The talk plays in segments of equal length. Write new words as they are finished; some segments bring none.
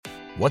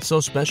What's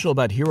so special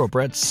about Hero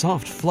Bread's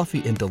soft,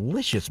 fluffy, and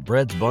delicious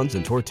breads, buns,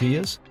 and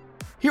tortillas?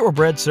 Hero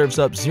Bread serves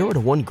up 0 to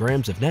 1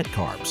 grams of net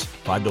carbs,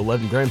 5 to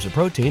 11 grams of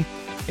protein,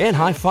 and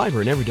high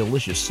fiber in every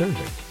delicious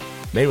serving.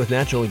 Made with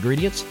natural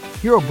ingredients,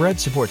 Hero Bread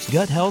supports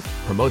gut health,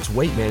 promotes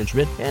weight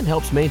management, and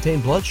helps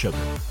maintain blood sugar.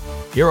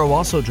 Hero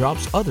also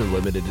drops other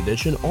limited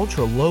edition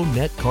ultra-low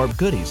net carb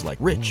goodies like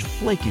rich,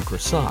 flaky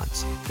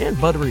croissants and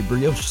buttery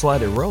brioche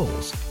slider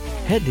rolls.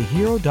 Head to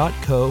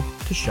hero.co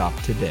to shop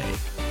today.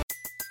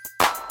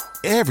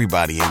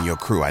 Everybody in your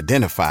crew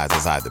identifies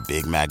as either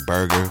Big Mac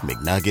Burger,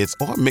 McNuggets,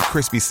 or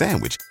McCrispy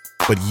Sandwich.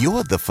 But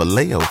you're the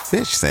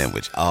Filet-O-Fish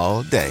Sandwich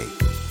all day.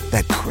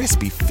 That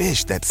crispy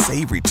fish, that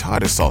savory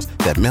tartar sauce,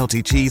 that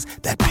melty cheese,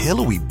 that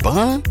pillowy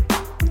bun.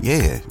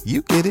 Yeah,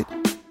 you get it.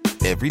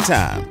 Every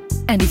time.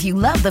 And if you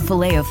love the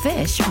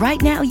Filet-O-Fish,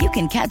 right now you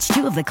can catch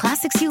 2 of the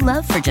classics you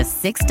love for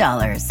just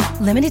 $6.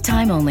 Limited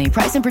time only.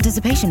 Price and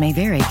participation may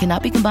vary.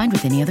 Cannot be combined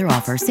with any other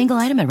offer. Single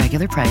item at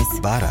regular price.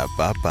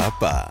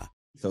 Ba-da-ba-ba-ba.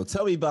 So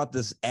tell me about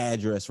this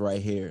address right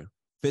here,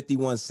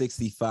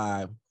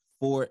 5165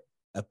 Fort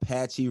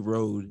Apache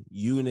Road,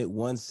 Unit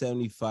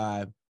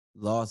 175,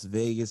 Las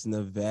Vegas,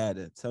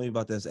 Nevada. Tell me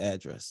about this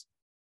address.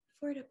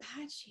 Fort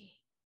Apache.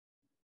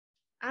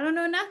 I don't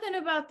know nothing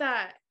about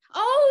that.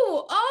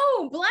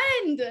 Oh,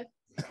 Blend.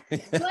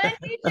 Blend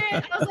DJ.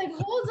 I was like,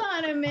 hold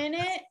on a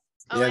minute.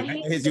 Oh, yeah,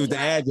 I hit you with the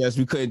address.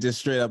 We couldn't just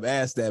straight up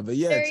ask that, but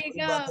yeah. There you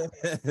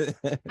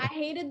go. I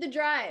hated the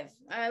drive.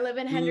 I live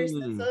in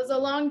Henderson, so it was a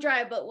long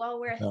drive, but well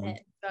worth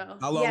it. So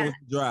how long was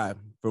the drive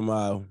from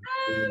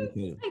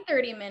like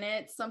 30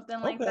 minutes,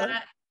 something like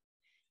that.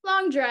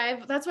 Long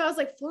drive. That's why I was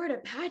like, Florida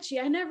Apache.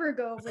 I never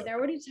go over there.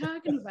 What are you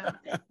talking about?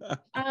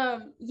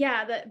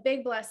 The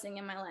big blessing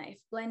in my life,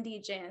 Blend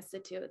DJ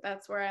Institute.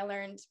 That's where I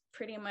learned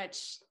pretty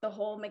much the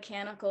whole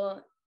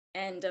mechanical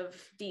end of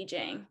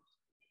DJing.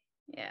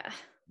 Yeah.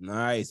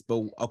 Nice.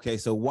 But okay,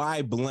 so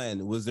why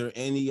Blend? Was there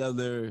any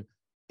other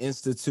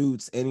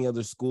institutes, any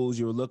other schools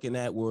you were looking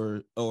at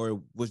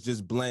or was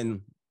just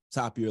Blend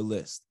top of your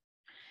list?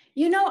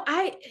 You know,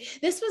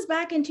 this was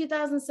back in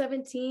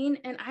 2017,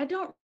 and I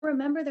don't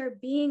remember there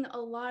being a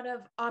lot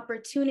of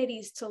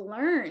opportunities to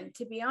learn,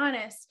 to be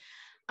honest.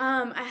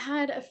 I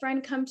had a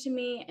friend come to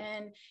me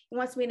and he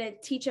wants me to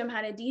teach him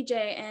how to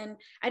DJ, and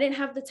I didn't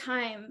have the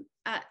time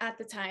at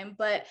the time,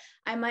 but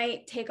I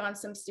might take on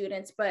some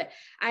students. But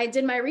I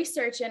did my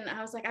research and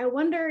I was like, I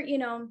wonder,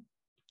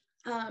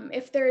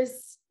 if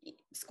there's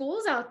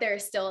schools out there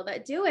still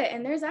that do it.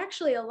 And there's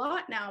actually a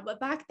lot now, but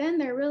back then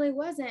there really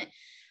wasn't.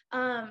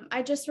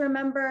 I just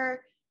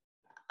remember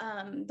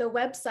the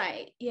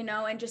website,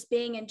 and just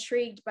being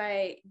intrigued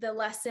by the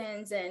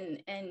lessons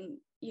and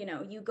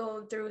you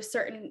go through a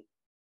certain,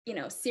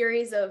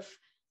 series of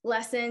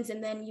lessons,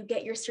 and then you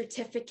get your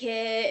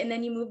certificate, and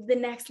then you move to the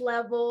next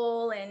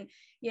level. And,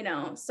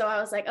 so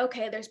I was like,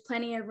 okay, there's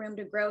plenty of room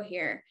to grow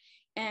here.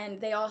 And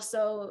they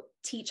also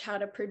teach how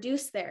to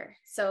produce there.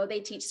 So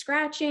they teach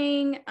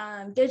scratching,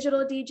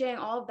 digital DJing,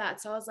 all of that.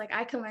 So I was like,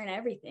 I can learn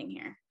everything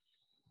here.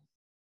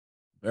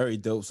 Very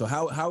dope. So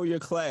how were your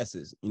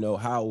classes?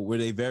 How were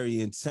they?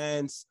 Very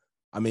intense?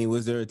 I mean,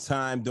 was there a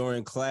time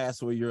during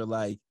class where you're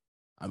like,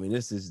 I mean,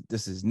 this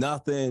is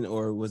nothing,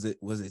 or was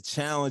it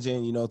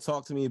challenging?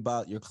 Talk to me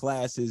about your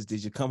classes.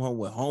 Did you come home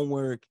with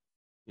homework?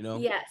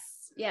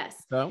 Yes.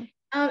 So?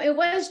 It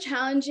was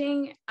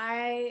challenging.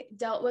 I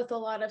dealt with a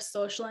lot of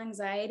social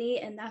anxiety,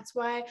 and that's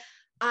why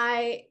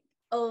I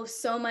owe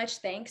so much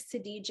thanks to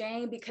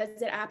DJing,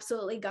 because it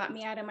absolutely got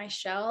me out of my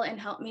shell and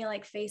helped me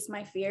face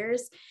my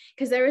fears.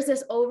 Because there was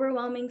this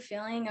overwhelming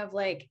feeling of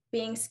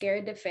being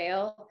scared to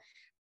fail.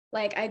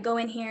 I go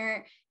in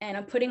here and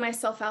I'm putting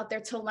myself out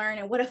there to learn.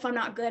 And what if I'm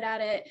not good at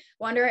it?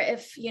 Wonder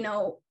if,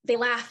 they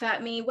laugh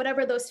at me,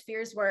 whatever those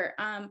fears were.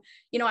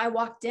 I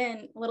walked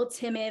in a little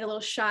timid, a little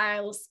shy, a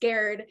little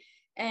scared.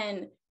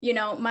 And,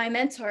 my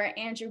mentor,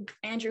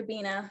 Andrew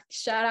Bina,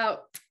 shout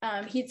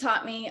out, he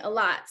taught me a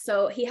lot.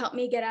 So he helped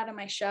me get out of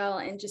my shell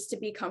and just to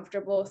be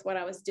comfortable with what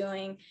I was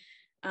doing.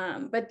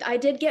 But I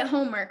did get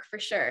homework for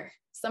sure.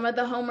 Some of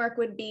the homework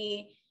would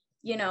be,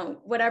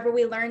 whatever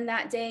we learned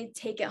that day,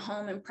 take it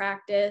home and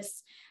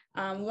practice.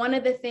 One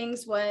of the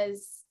things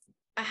was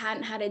I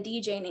hadn't had a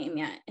DJ name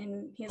yet.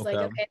 And he's like,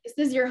 okay, this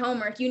is your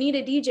homework. You need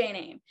a DJ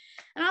name.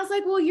 And I was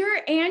like, well,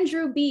 you're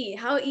Andrew B.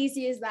 How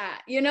easy is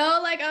that?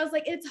 I was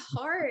like, it's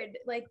hard.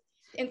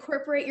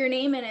 Incorporate your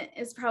name in it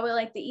is probably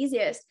the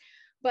easiest.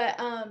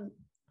 But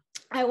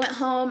I went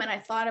home and I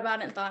thought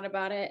about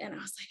it. And I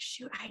was like,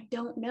 shoot, I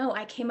don't know.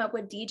 I came up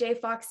with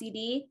DJ Foxy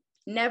D.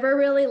 Never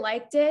really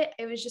liked it.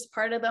 It was just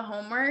part of the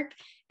homework.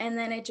 And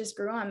then it just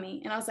grew on me.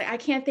 And I was like, I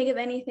can't think of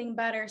anything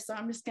better. So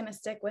I'm just going to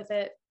stick with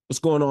it. What's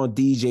going on,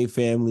 DJ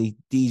family?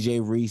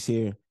 DJ Reese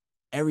here.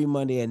 Every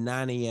Monday at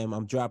 9 a.m.,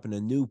 I'm dropping a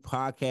new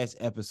podcast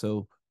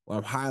episode where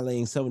I'm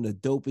highlighting some of the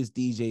dopest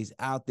DJs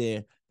out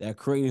there that are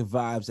creating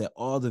vibes at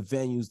all the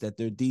venues that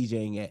they're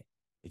DJing at.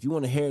 If you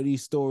want to hear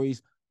these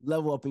stories,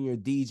 level up in your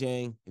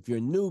DJing. If you're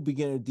a new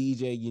beginner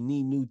DJ, you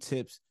need new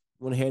tips,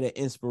 you want to hear that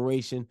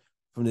inspiration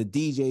from the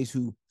DJs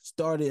who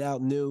started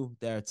out new,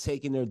 that are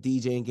taking their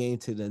DJing game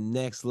to the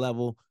next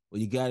level,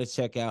 Well, you got to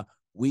check out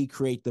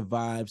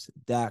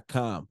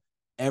WeCreateTheVibes.com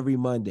every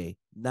Monday,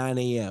 9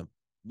 a.m.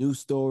 New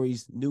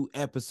stories, new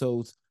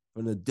episodes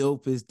from the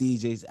dopest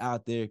DJs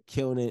out there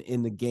killing it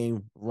in the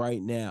game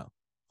right now.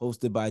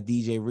 Hosted by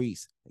DJ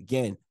Reese.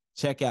 Again,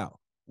 check out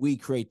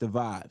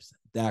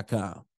WeCreateTheVibes.com.